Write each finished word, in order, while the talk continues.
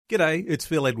G'day, it's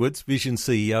Phil Edwards, Vision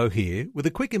CEO here, with a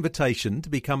quick invitation to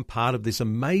become part of this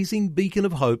amazing beacon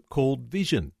of hope called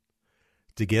Vision.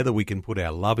 Together we can put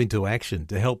our love into action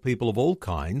to help people of all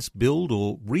kinds build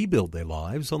or rebuild their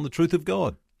lives on the truth of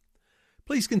God.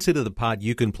 Please consider the part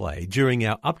you can play during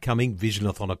our upcoming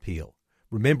Visionathon appeal,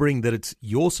 remembering that it's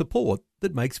your support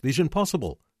that makes Vision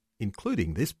possible,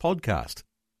 including this podcast.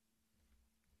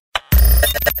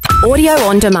 Audio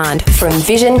on demand from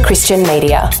Vision Christian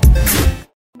Media.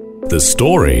 The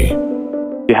story.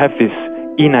 You have this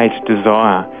innate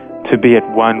desire to be at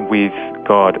one with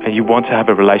God, and you want to have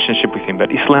a relationship with Him. But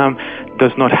Islam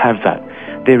does not have that.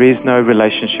 There is no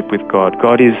relationship with God.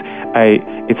 God is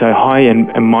a high and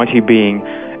mighty being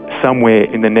somewhere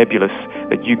in the nebulous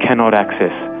that you cannot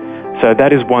access. So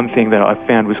that is one thing that I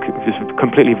found was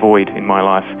completely void in my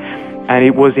life. And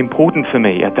it was important for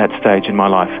me at that stage in my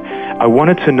life. I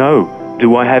wanted to know,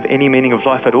 do I have any meaning of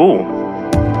life at all?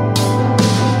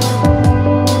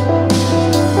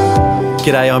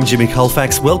 G'day, I'm Jimmy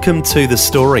Colfax. Welcome to The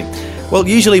Story. Well,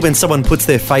 usually when someone puts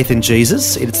their faith in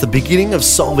Jesus, it's the beginning of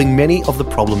solving many of the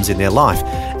problems in their life.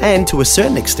 And to a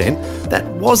certain extent, that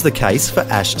was the case for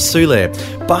Ash Saleh.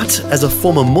 But as a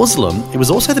former Muslim, it was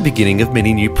also the beginning of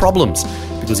many new problems,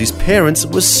 because his parents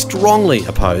were strongly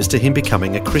opposed to him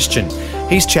becoming a Christian.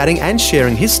 He's chatting and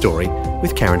sharing his story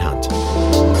with Karen Hunt.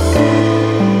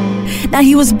 Now,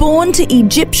 he was born to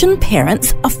Egyptian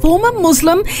parents, a former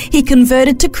Muslim. He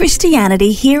converted to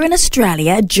Christianity here in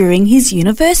Australia during his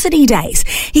university days.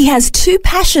 He has two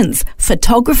passions,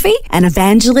 photography and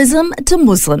evangelism to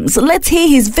Muslims. Let's hear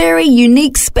his very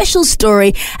unique, special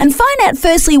story and find out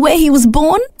firstly where he was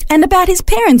born and about his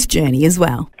parents' journey as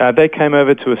well. They came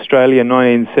over to Australia in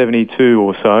 1972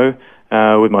 or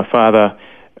so with my father.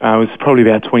 I was probably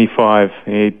about 25.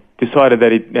 He decided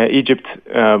that Egypt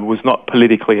was not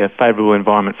politically a favourable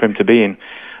environment for him to be in.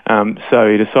 So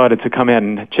he decided to come out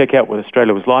and check out what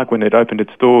Australia was like when it opened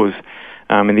its doors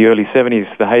in the early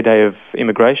 70s, the heyday of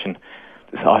immigration.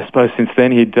 So I suppose since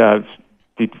then he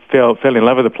fell in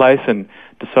love with the place and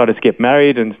decided to get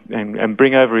married and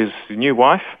bring over his new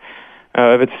wife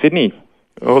over to Sydney,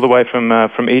 all the way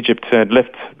from Egypt.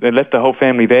 They left the whole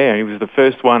family there. He was the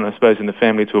first one, I suppose, in the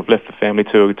family to have left the family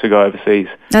to go overseas.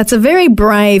 That's a very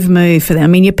brave move for them. I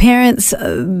mean, your parents,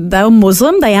 they were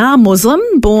Muslim. They are Muslim,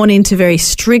 born into very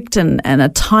strict and a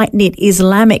tight-knit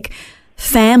Islamic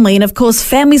family. And, of course,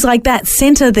 families like that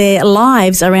centre their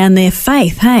lives around their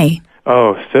faith, hey?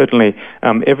 Oh, certainly.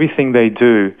 Everything they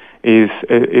do is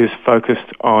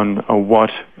focused on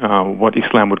what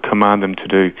Islam would command them to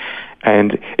do.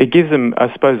 And it gives them,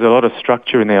 I suppose, a lot of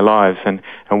structure in their lives, and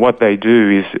what they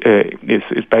do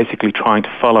is basically trying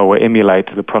to follow or emulate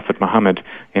the Prophet Muhammad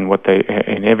in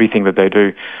everything that they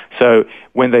do. So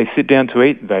when they sit down to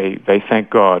eat, they thank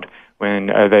God. When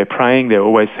they're praying, they're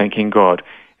always thanking God.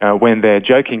 When they're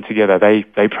joking together,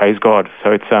 they praise God.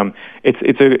 So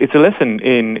it's a lesson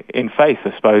in faith,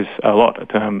 I suppose, a lot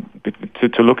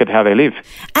to look at how they live.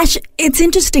 Ash, it's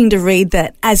interesting to read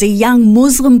that as a young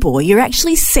Muslim boy, you're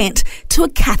actually sent to a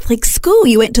Catholic school.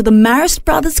 You went to the Marist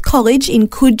Brothers College in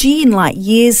Coogee in like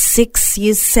years 6,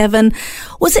 years 7.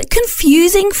 Was it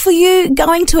confusing for you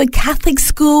going to a Catholic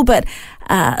school but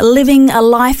living a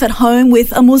life at home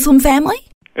with a Muslim family?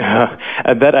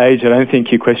 At that age, I don't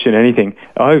think you question anything.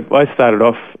 I started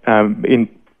off in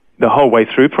the whole way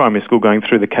through primary school going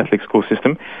through the Catholic school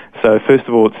system. So first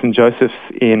of all, at St Joseph's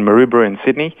in Maroubra in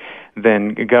Sydney,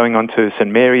 then going on to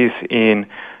St Mary's in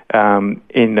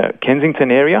the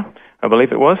Kensington area, I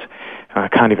believe it was. I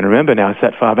can't even remember now, it's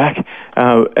that far back.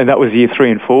 And that was year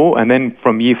 3 and 4. And then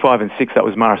from year 5 and 6, that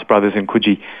was Marist Brothers in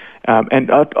Coogee.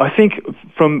 And I think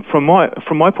from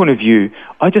my point of view,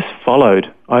 I just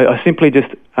followed. I simply just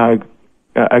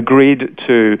agreed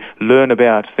to learn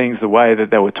about things the way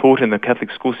that they were taught in the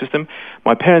Catholic school system.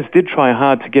 My parents did try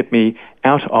hard to get me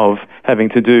out of having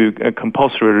to do a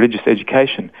compulsory religious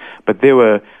education, but there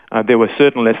were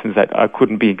certain lessons that I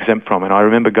couldn't be exempt from, and I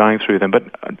remember going through them, but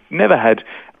I never had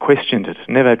questioned it,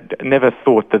 never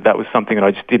thought that was something that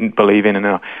I just didn't believe in and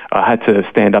I had to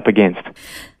stand up against.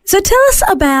 So tell us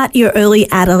about your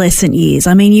early adolescent years.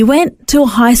 I mean, you went to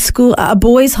a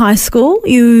boys' high school.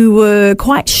 You were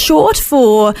quite short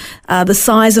for the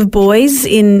size of boys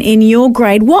in your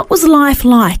grade. What was life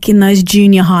like in those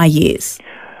junior high years?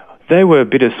 They were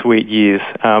bittersweet years.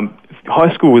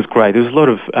 High school was great. There was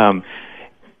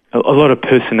a lot of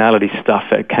personality stuff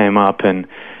that came up, and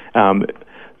at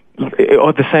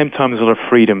the same time, there's a lot of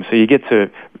freedom. So you get to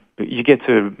you get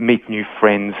to meet new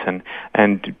friends,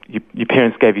 and your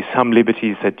parents gave you some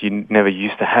liberties that you never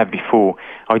used to have before.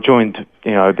 I joined,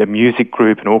 the music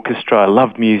group and orchestra. I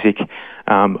loved music.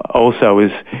 Also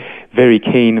was very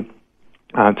keen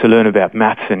to learn about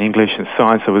maths and English and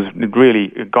science.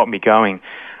 It got me going.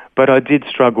 But I did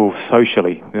struggle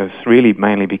socially. It was really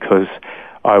mainly because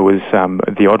I was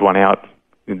the odd one out,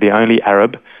 the only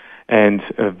Arab, and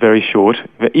very short,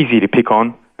 easy to pick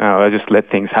on. I just let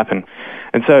things happen.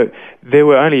 And so there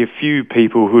were only a few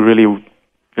people who really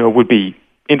would be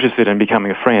interested in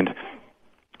becoming a friend.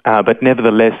 But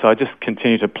nevertheless, I just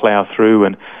continued to plough through,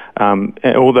 and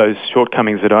all those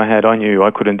shortcomings that I had, I knew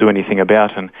I couldn't do anything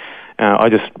about, and I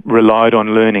just relied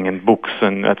on learning and books,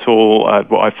 and that's all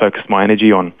what I focused my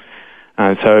energy on.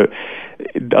 So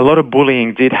a lot of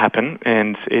bullying did happen,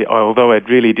 and although it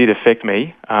really did affect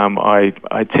me,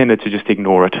 I tended to just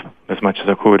ignore it as much as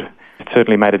I could. It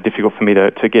certainly made it difficult for me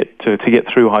to get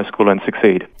through high school and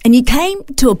succeed. And you came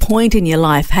to a point in your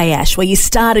life, hey Ash, where you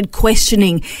started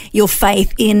questioning your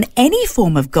faith in any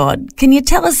form of God. Can you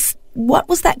tell us, what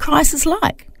was that crisis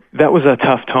like? That was a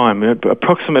tough time.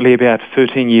 Approximately about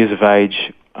 13 years of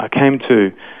age, I came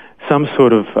to some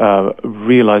sort of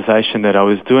realization that I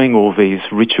was doing all these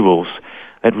rituals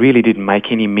that really didn't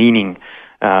make any meaning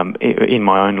in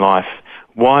my own life.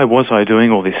 Why was I doing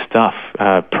all this stuff?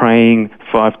 Praying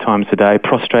 5 times a day,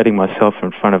 prostrating myself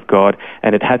in front of God,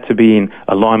 and it had to be in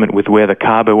alignment with where the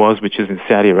Kaaba was, which is in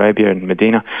Saudi Arabia and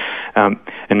Medina,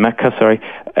 in Mecca,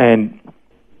 and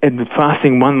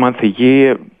fasting 1 month a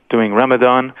year, doing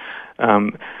Ramadan.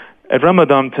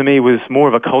 Ramadan to me was more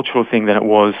of a cultural thing than it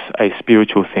was a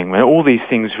spiritual thing. All these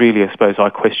things really, I suppose, I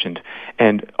questioned.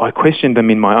 And I questioned them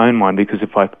in my own mind, because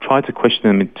if I tried to question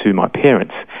them to my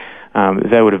parents,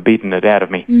 they would have beaten it out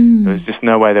of me. There was just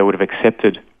no way they would have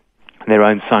accepted their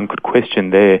own son could question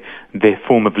their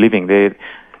form of living,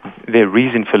 their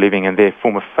reason for living, and their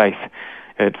form of faith.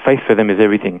 Faith for them is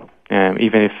everything.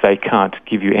 Even if they can't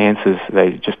give you answers,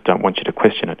 they just don't want you to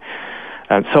question it.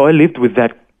 So I lived with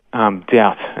that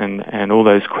doubt and all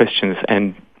those questions,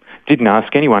 and didn't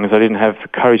ask anyone, because I didn't have the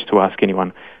courage to ask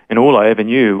anyone. And all I ever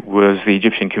knew was the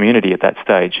Egyptian community at that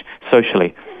stage,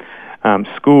 socially.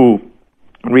 School,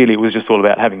 really, it was just all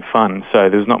about having fun, so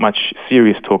there was not much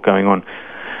serious talk going on.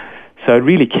 So I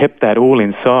really kept that all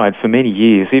inside for many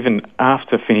years, even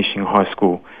after finishing high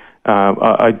school.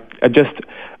 I just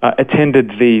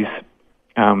attended these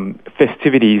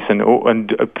festivities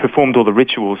and performed all the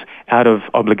rituals out of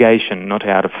obligation, not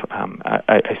out of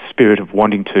a spirit of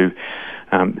wanting to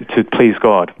please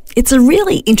God. It's a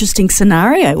really interesting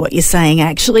scenario, what you're saying,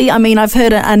 actually. I mean, I've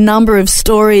heard a number of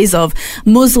stories of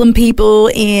Muslim people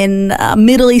in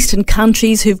Middle Eastern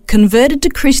countries who've converted to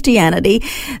Christianity.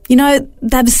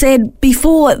 They've said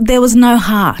before there was no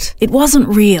heart. It wasn't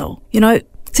real.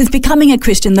 Since becoming a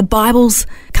Christian, the Bible's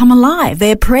come alive.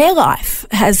 Their prayer life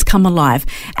has come alive.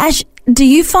 Ash, do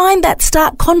you find that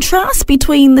stark contrast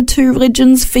between the two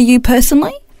religions for you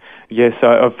personally? Yes,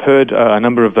 I've heard a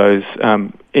number of those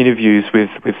interviews with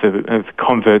the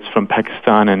converts from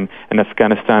Pakistan and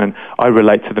Afghanistan, and I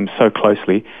relate to them so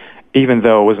closely, even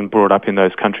though I wasn't brought up in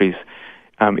those countries.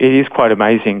 It is quite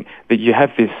amazing that you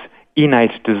have this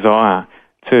innate desire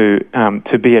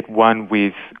to be at one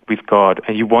with God,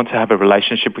 and you want to have a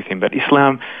relationship with Him. But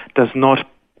Islam does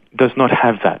not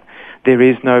have that. There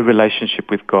is no relationship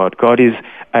with God. God is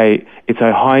a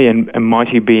high and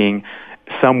mighty being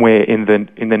somewhere in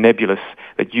the nebulous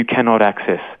that you cannot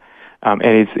access, and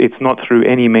it's not through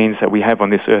any means that we have on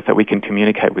this earth that we can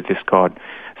communicate with this God.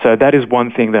 So that is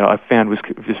one thing that I found was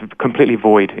completely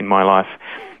void in my life,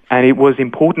 and it was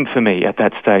important for me at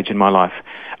that stage in my life.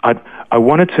 I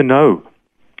wanted to know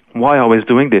why I was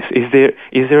doing this. Is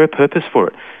there a purpose for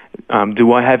it?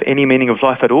 Do I have any meaning of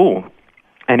life at all?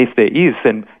 And if there is,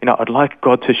 then I'd like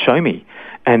God to show me.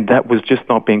 And that was just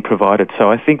not being provided.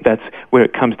 So I think that's where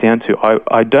it comes down to.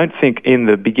 I don't think in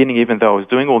the beginning, even though I was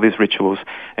doing all these rituals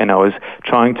and I was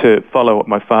trying to follow what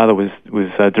my father was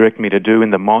directing me to do in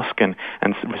the mosque and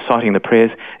reciting the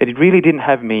prayers, it really didn't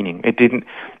have meaning. It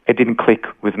didn't click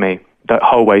with me the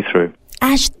whole way through.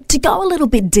 Ash, to go a little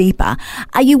bit deeper,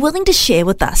 are you willing to share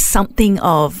with us something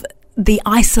of the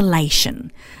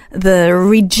isolation, the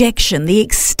rejection, the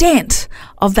extent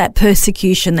of that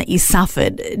persecution that you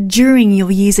suffered during your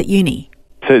years at uni?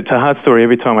 It's a hard story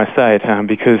every time I say it,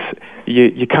 because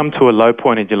you come to a low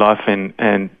point in your life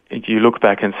and you look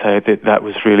back and say that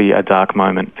was really a dark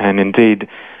moment. And indeed,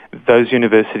 those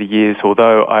university years,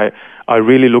 although I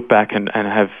really look back and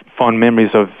have fond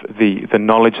memories of the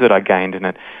knowledge that I gained in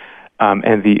it,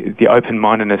 and the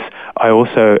open-mindedness, I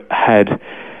also had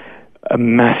a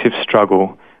massive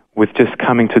struggle with just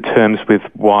coming to terms with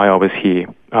why I was here.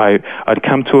 I'd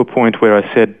come to a point where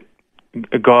I said,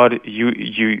 God,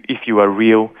 if you are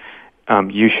real,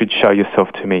 you should show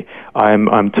yourself to me.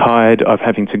 I'm tired of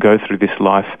having to go through this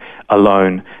life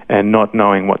alone and not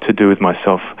knowing what to do with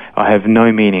myself. I have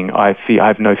no meaning. I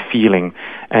have no feeling,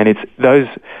 and it's those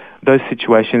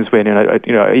situations when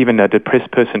even a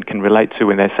depressed person can relate to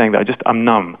when they're saying that I'm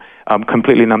numb. I'm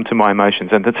completely numb to my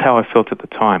emotions, and that's how I felt at the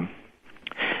time.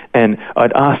 And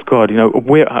I'd ask God,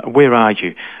 where are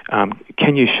you?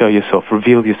 Can you show yourself,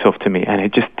 reveal yourself to me? And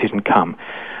it just didn't come.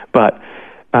 But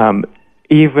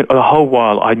even the whole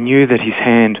while, I knew that His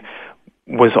hand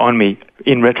was on me.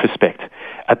 In retrospect,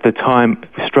 at the time,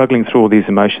 struggling through all these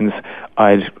emotions,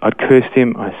 I'd cursed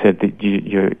Him. I said that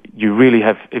you really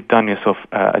have done yourself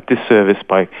a disservice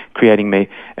by creating me,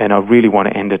 and I really want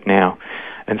to end it now.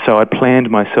 And so I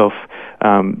planned myself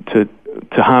to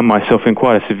harm myself in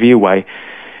quite a severe way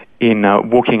in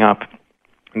walking up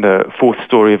the fourth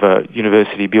story of a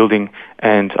university building,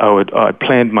 and I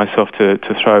planned myself to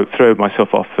throw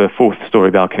myself off the fourth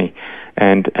story balcony,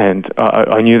 and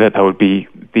I knew that would be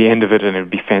the end of it, and it would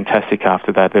be fantastic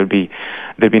after that. There'd be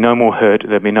no more hurt,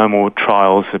 there'd be no more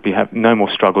trials, there'd be no more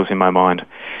struggles in my mind.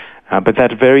 But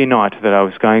that very night that I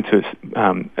was going to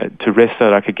rest so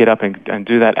that I could get up and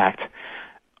do that act,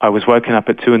 I was woken up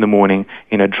at 2 a.m.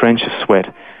 in a drench of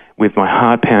sweat, with my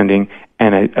heart pounding,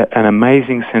 and an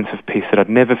amazing sense of peace that I'd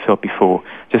never felt before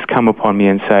just come upon me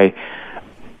and say,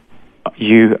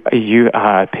 you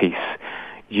are at peace.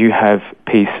 You have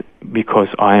peace because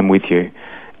I am with you.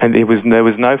 And there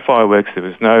was no fireworks, there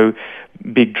was no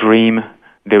big dream,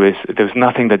 there was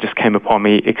nothing that just came upon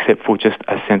me except for just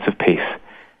a sense of peace.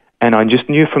 And I just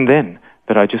knew from then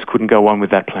that I just couldn't go on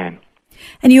with that plan.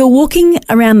 And you were walking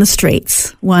around the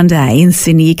streets one day in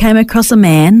Sydney. You came across a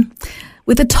man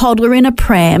with a toddler in a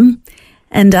pram,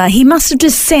 and he must have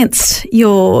just sensed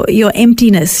your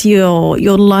emptiness, your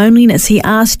loneliness. He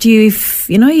asked you if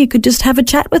you could just have a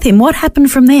chat with him. What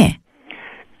happened from there?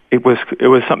 It was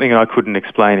something I couldn't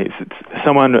explain. It's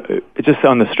someone just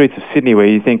on the streets of Sydney where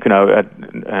you think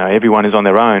everyone is on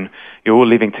their own. You're all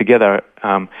living together,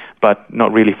 but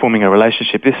not really forming a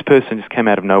relationship. This person just came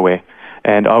out of nowhere,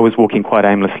 and I was walking quite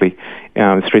aimlessly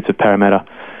on the streets of Parramatta.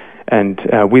 And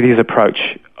with his approach,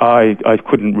 I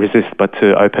couldn't resist but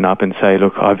to open up and say,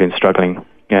 look, I've been struggling.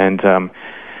 And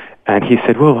he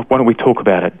said, well, why don't we talk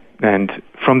about it? And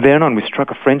from then on, we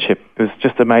struck a friendship. It was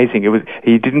just amazing.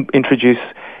 He didn't introduce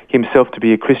himself to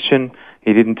be a Christian.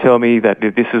 He didn't tell me that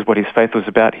this is what his faith was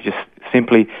about. He just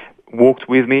simply walked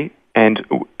with me and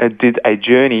did a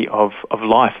journey of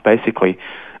life, basically,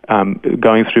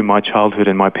 going through my childhood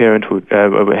and my parenthood,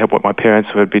 what my parents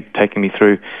had been taking me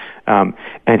through.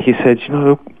 And he said,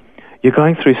 you're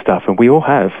going through stuff, and we all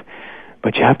have,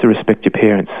 but you have to respect your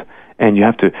parents, and you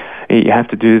have to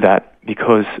do that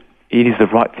because it is the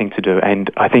right thing to do,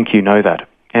 and I think you know that.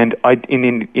 And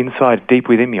inside, deep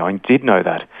within me, I did know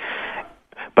that.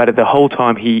 But at the whole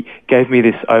time, he gave me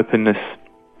this openness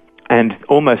and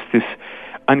almost this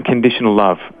unconditional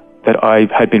love that I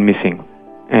had been missing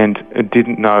and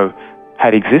didn't know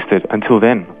had existed until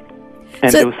then.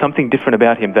 And there was something different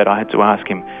about him that I had to ask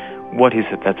him, what is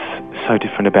it that's so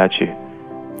different about you?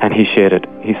 And he shared it.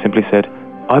 He simply said,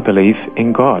 I believe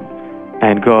in God,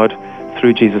 and God,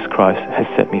 through Jesus Christ, has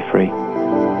set me free.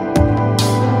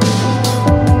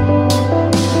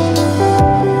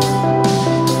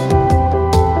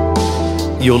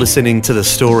 You're listening to The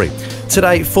Story.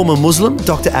 Today, former Muslim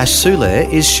Dr. Ash Saleh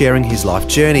is sharing his life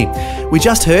journey. We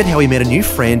just heard how he met a new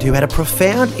friend who had a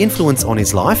profound influence on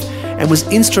his life and was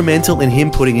instrumental in him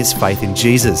putting his faith in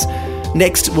Jesus.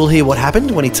 Next, we'll hear what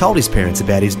happened when he told his parents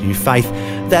about his new faith.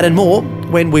 That and more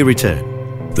when we return.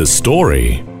 The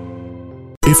Story.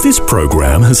 If this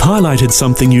program has highlighted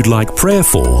something you'd like prayer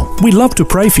for, we'd love to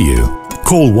pray for you.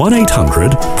 Call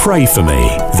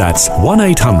 1-800-PRAY-FOR-ME. That's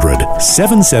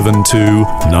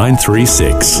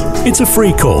 1-800-772-936. It's a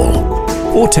free call.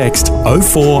 Or text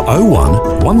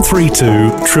 0401 132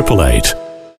 888.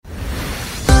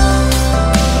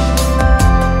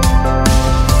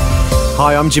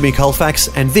 Hi, I'm Jimmy Colfax,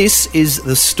 and this is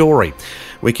The Story.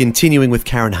 We're continuing with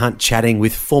Karen Hunt chatting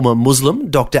with former Muslim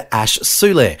Dr. Ash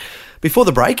Saleh. Before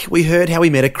the break, we heard how he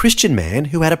met a Christian man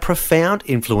who had a profound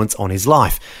influence on his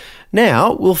life.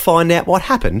 Now, we'll find out what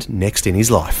happened next in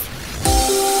his life.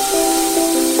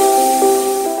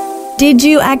 Did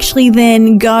you actually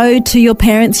then go to your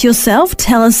parents yourself?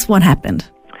 Tell us what happened.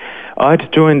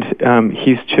 I'd joined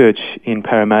his church in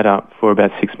Parramatta for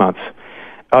about 6 months.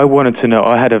 I wanted to know,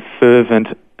 I had a fervent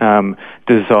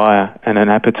desire and an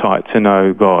appetite to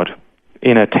know God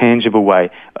in a tangible way,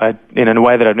 in a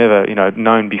way that I've never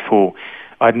known before.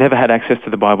 I'd never had access to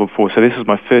the Bible before, so this was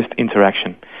my first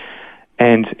interaction.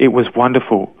 And it was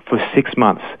wonderful. For 6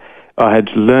 months, I had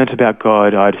learnt about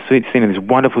God. I'd seen these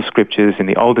wonderful scriptures in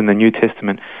the Old and the New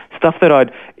Testament, stuff that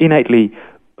I'd innately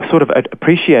sort of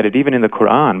appreciated even in the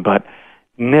Quran, but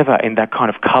never in that kind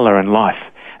of colour and life.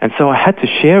 And so I had to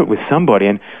share it with somebody.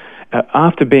 And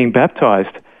after being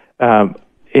baptised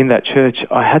in that church,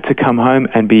 I had to come home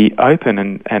and be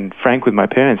open and frank with my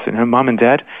parents. And her mum and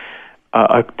dad,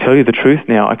 I tell you the truth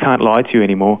now, I can't lie to you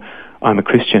anymore. I'm a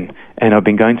Christian, and I've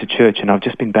been going to church, and I've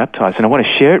just been baptised, and I want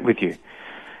to share it with you.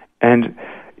 And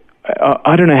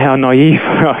I don't know how naive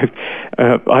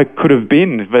I could have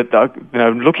been, but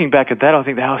looking back at that, I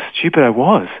think how stupid I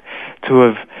was to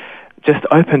have just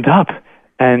opened up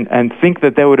and think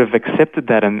that they would have accepted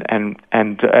that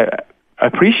and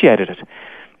appreciated it.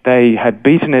 They had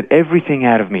beaten everything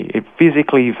out of me,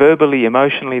 physically, verbally,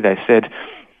 emotionally. They said,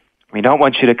 we don't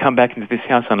want you to come back into this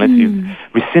house unless you've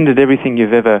rescinded everything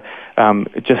you've ever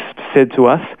just said to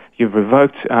us. You've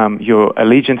revoked your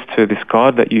allegiance to this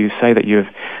God that you say that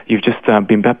you've just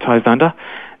been baptized under,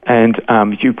 and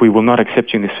we will not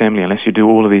accept you in this family unless you do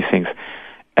all of these things.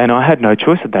 And I had no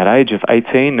choice at that age of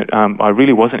 18. I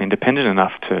really wasn't independent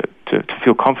enough to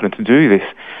feel confident to do this.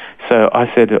 So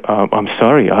I said, I'm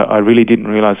sorry. I really didn't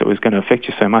realize it was going to affect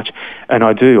you so much, and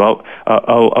I do.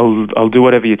 I'll do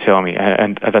whatever you tell me,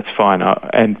 and that's fine.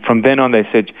 And from then on, they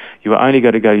said you are only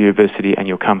going to go to university, and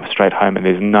you'll come straight home, and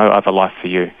there's no other life for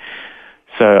you.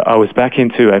 So I was back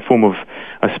into a form of,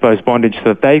 I suppose, bondage,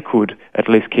 so that they could at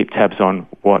least keep tabs on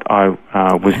what I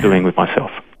was doing with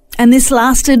myself. And this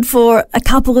lasted for a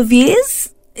couple of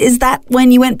years? Is that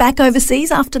when you went back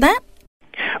overseas after that?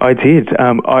 I did.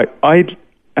 I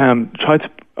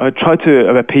tried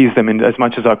to appease them as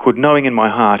much as I could, knowing in my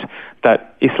heart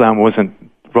that Islam wasn't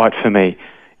right for me.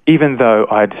 Even though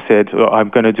I'd said, I'm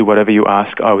going to do whatever you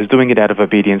ask, I was doing it out of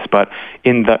obedience, but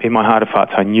in my heart of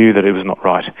hearts, I knew that it was not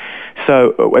right.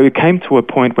 So it came to a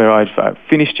point where I'd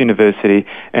finished university,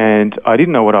 and I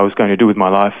didn't know what I was going to do with my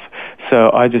life.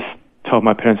 So I just told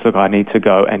my parents, look, I need to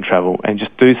go and travel and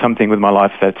just do something with my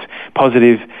life that's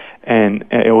positive, and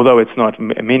although it's not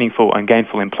meaningful and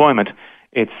gainful employment,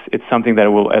 it's something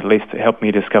that will at least help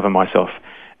me discover myself.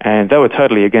 And they were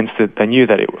totally against it. They knew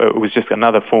that it was just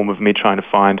another form of me trying to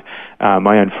find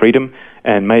my own freedom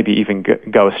and maybe even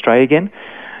go astray again.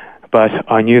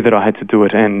 But I knew that I had to do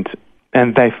it, and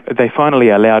they finally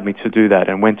allowed me to do that,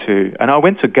 and I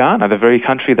went to Ghana, the very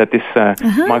country that this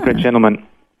migrant gentleman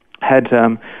had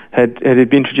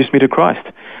introduced me to Christ.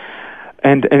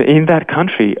 And in that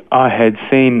country, I had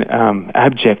seen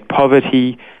abject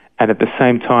poverty, and at the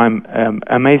same time,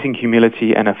 amazing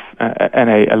humility and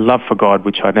a love for God,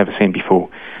 which I'd never seen before.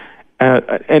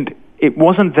 And it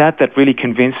wasn't that really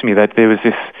convinced me that there was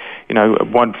this,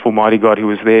 wonderful, mighty God who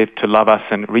was there to love us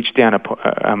and reach down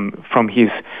from his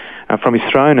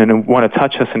throne and want to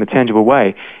touch us in a tangible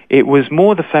way. It was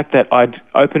more the fact that I'd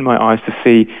opened my eyes to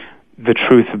see the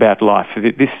truth about life.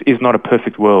 This is not a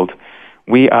perfect world.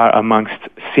 We are amongst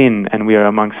sin, and we are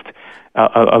amongst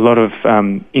a lot of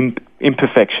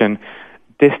imperfection,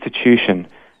 destitution,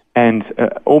 and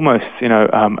almost,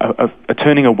 a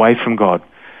turning away from God.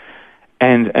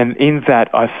 And in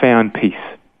that, I found peace,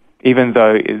 even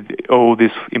though all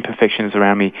this imperfection is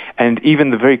around me. And even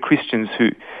the very Christians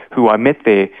who I met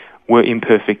there were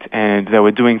imperfect, and they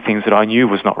were doing things that I knew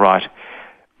was not right.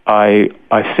 I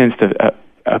sensed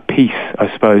a peace, I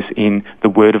suppose, in the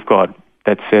Word of God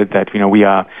that said that, we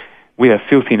are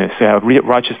filthiness. Our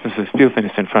righteousness is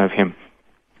filthiness in front of Him,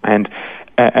 and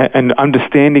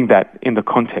understanding that in the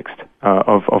context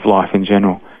of life in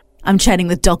general. I'm chatting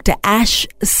with Dr. Ash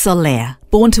Saleh,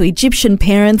 born to Egyptian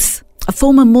parents, a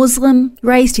former Muslim,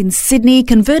 raised in Sydney,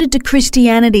 converted to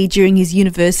Christianity during his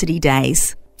university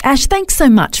days. Ash, thanks so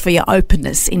much for your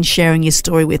openness in sharing your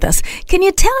story with us. Can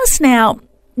you tell us now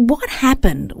what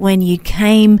happened when you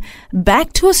came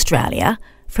back to Australia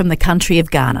from the country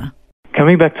of Ghana?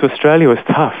 Coming back to Australia was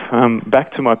tough.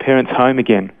 Back to my parents' home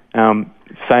again.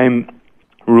 Same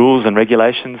rules and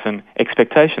regulations and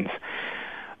expectations.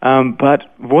 But it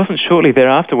wasn't shortly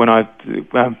thereafter when I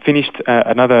finished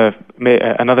another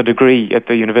degree at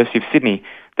the University of Sydney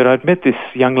that I'd met this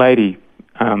young lady.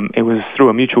 It was through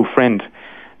a mutual friend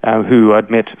who I'd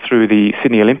met through the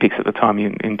Sydney Olympics at the time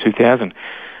in 2000.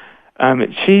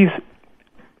 She's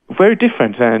very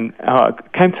different, and I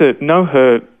came to know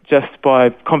her just by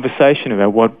conversation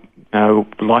about what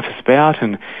life is about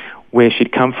and where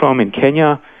she'd come from in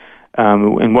Kenya,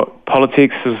 and what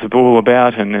politics is all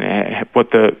about, and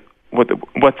what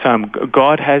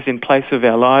God has in place of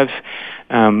our lives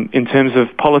in terms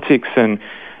of politics, and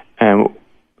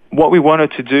what we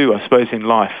wanted to do, I suppose, in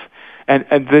life.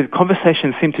 And the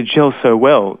conversation seemed to gel so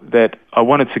well that I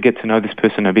wanted to get to know this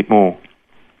person a bit more.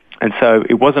 And so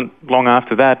it wasn't long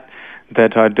after that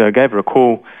I gave her a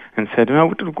call and said,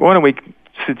 why don't we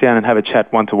sit down and have a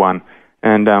chat one-to-one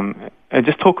and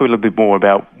just talk a little bit more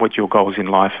about what your goals in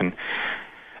life.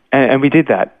 And we did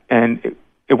that. And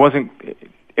it wasn't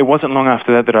long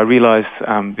after that I realized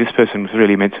this person was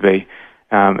really meant to be.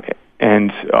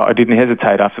 And I didn't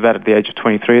hesitate after that at the age of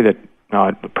 23 that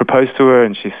I proposed to her,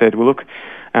 and she said, well, look,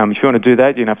 if you want to do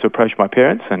that, you're going to have to approach my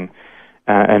parents and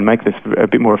make this a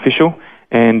bit more official.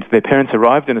 And their parents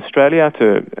arrived in Australia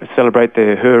to celebrate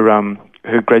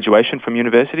her graduation from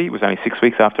university. It was only 6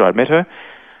 weeks after I'd met her.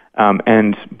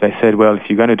 And they said, well, if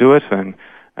you're going to do it, then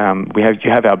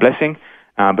you have our blessing,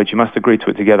 but you must agree to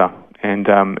it together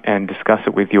and discuss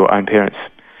it with your own parents.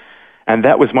 And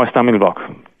that was my stumbling block.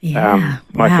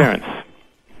 My parents.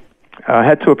 I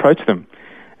had to approach them.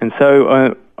 And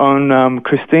so on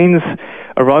Christine's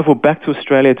arrival back to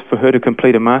Australia for her to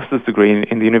complete a master's degree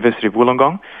in the University of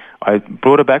Wollongong, I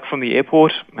brought her back from the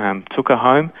airport, took her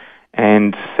home,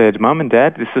 and said, Mum and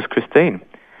Dad, this is Christine.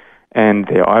 And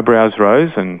their eyebrows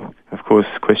rose and, of course,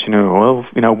 questioned her, well,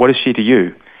 what is she to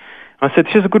you? I said,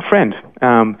 she's a good friend,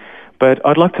 but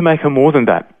I'd like to make her more than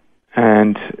that.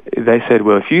 And they said,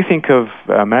 well, if you think of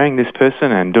marrying this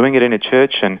person and doing it in a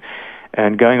church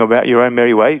and going about your own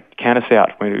merry way, count us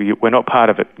out. We're not part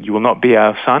of it. You will not be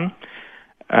our son,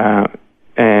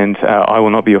 and I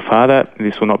will not be your father.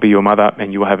 This will not be your mother,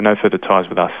 and you will have no further ties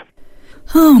with us.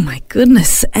 Oh, my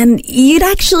goodness. And you'd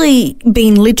actually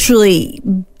been literally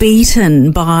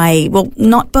beaten by, well,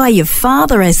 not by your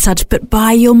father as such, but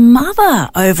by your mother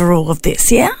over all of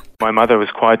this, yeah? My mother was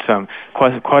quite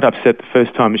upset the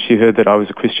first time she heard that I was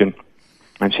a Christian.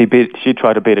 And she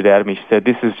tried to beat it out of me. She said,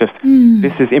 this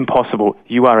is impossible.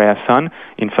 You are our son.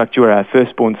 In fact, you are our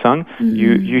firstborn son.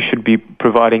 You should be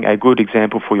providing a good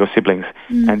example for your siblings.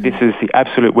 And this is the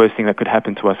absolute worst thing that could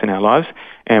happen to us in our lives.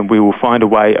 And we will find a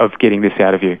way of getting this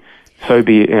out of you. So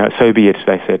be it,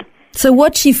 they said. So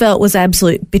what she felt was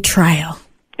absolute betrayal.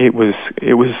 It was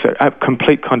a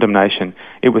complete condemnation.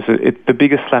 It was the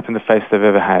biggest slap in the face they've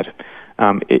ever had.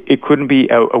 It couldn't be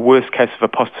a worse case of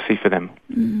apostasy for them.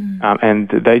 And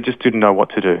they just didn't know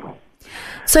what to do.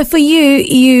 So for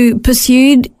you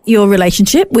pursued your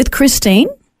relationship with Christine.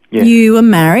 Yes. You were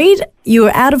married. You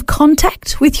were out of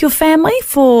contact with your family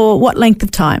for what length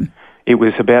of time? It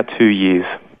was about 2 years.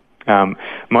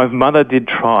 My mother did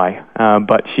try,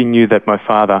 but she knew that my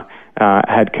father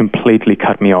had completely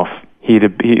cut me off. He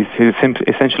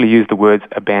essentially used the words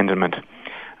abandonment.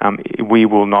 We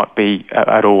will not be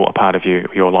at all a part of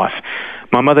your life.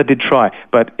 My mother did try,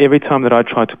 but every time that I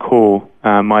tried to call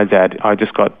my dad, I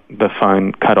just got the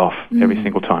phone cut off every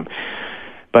single time.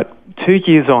 But 2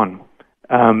 years on,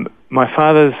 my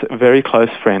father's very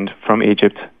close friend from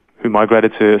Egypt, who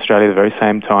migrated to Australia the very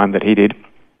same time that he did,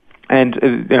 and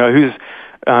whose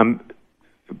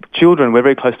children were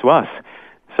very close to us,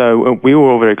 so we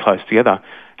were all very close together,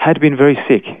 had been very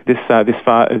sick. This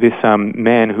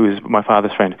man who is my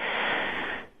father's friend,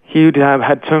 he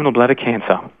had terminal bladder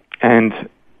cancer, and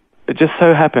it just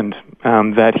so happened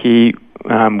that he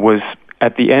was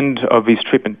at the end of his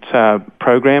treatment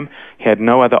program. He had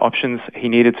no other options. He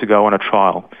needed to go on a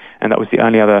trial, and that was the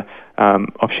only other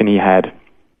option he had.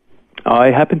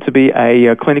 I happened to be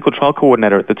a clinical trial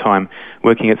coordinator at the time,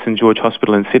 working at St George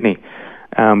Hospital in Sydney,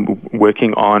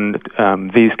 working on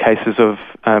these cases of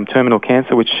terminal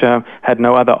cancer which had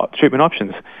no other treatment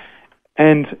options.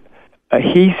 And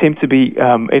he seemed to be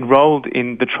enrolled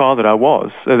in the trial that I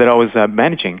was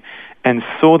managing, and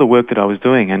saw the work that I was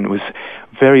doing and was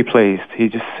very pleased. He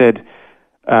just said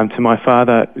to my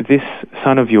father, this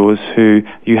son of yours who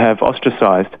you have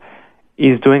ostracized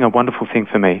is doing a wonderful thing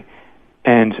for me,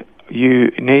 and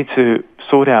you need to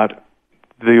sort out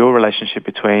your relationship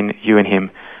between you and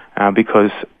him,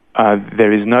 because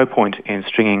there is no point in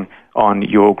stringing on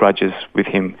your grudges with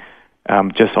him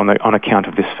just on account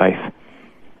of this faith.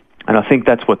 And I think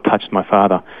that's what touched my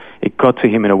father. It got to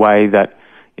him in a way that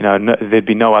there'd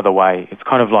be no other way. It's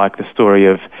kind of like the story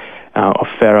of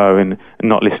Pharaoh and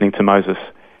not listening to Moses.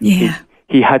 Yeah,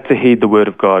 he had to heed the word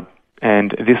of God,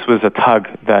 and this was a tug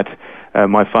that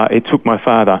it took my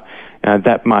father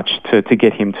that much to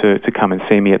get him to come and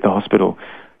see me at the hospital.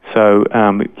 So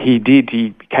he did.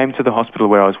 He came to the hospital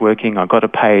where I was working. I got a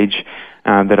page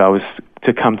that I was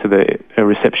to come to the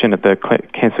reception at the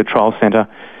Cancer Trial Centre,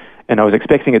 and I was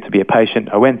expecting it to be a patient.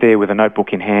 I went there with a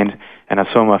notebook in hand, and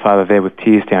I saw my father there with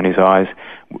tears down his eyes,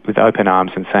 with open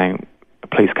arms, and saying,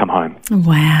 "Please come home."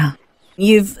 Wow.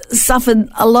 You've suffered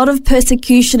a lot of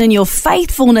persecution, and your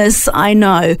faithfulness, I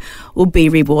know, will be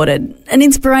rewarded. An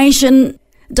inspiration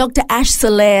Dr. Ash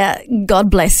Saleh, God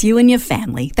bless you and your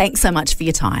family. Thanks so much for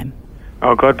your time.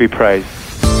 Oh, God be praised.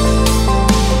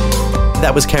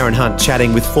 That was Karen Hunt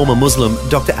chatting with former Muslim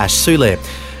Dr. Ash Saleh.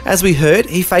 As we heard,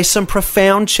 he faced some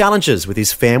profound challenges with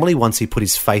his family once he put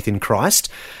his faith in Christ.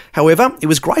 However, it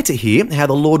was great to hear how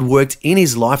the Lord worked in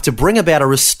his life to bring about a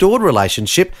restored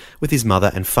relationship with his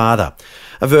mother and father.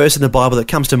 A verse in the Bible that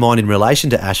comes to mind in relation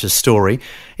to Ash's story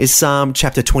is Psalm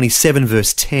chapter 27,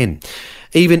 verse 10.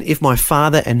 Even if my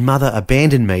father and mother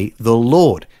abandon me, the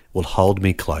Lord will hold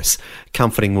me close.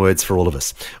 Comforting words for all of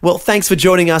us. Well, thanks for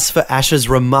joining us for Ash's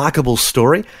remarkable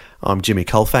story. I'm Jimmy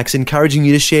Colfax, encouraging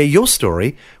you to share your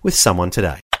story with someone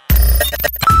today.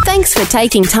 Thanks for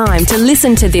taking time to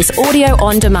listen to this audio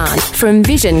on demand from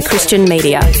Vision Christian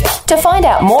Media. To find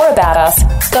out more about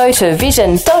us, go to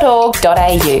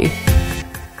vision.org.au.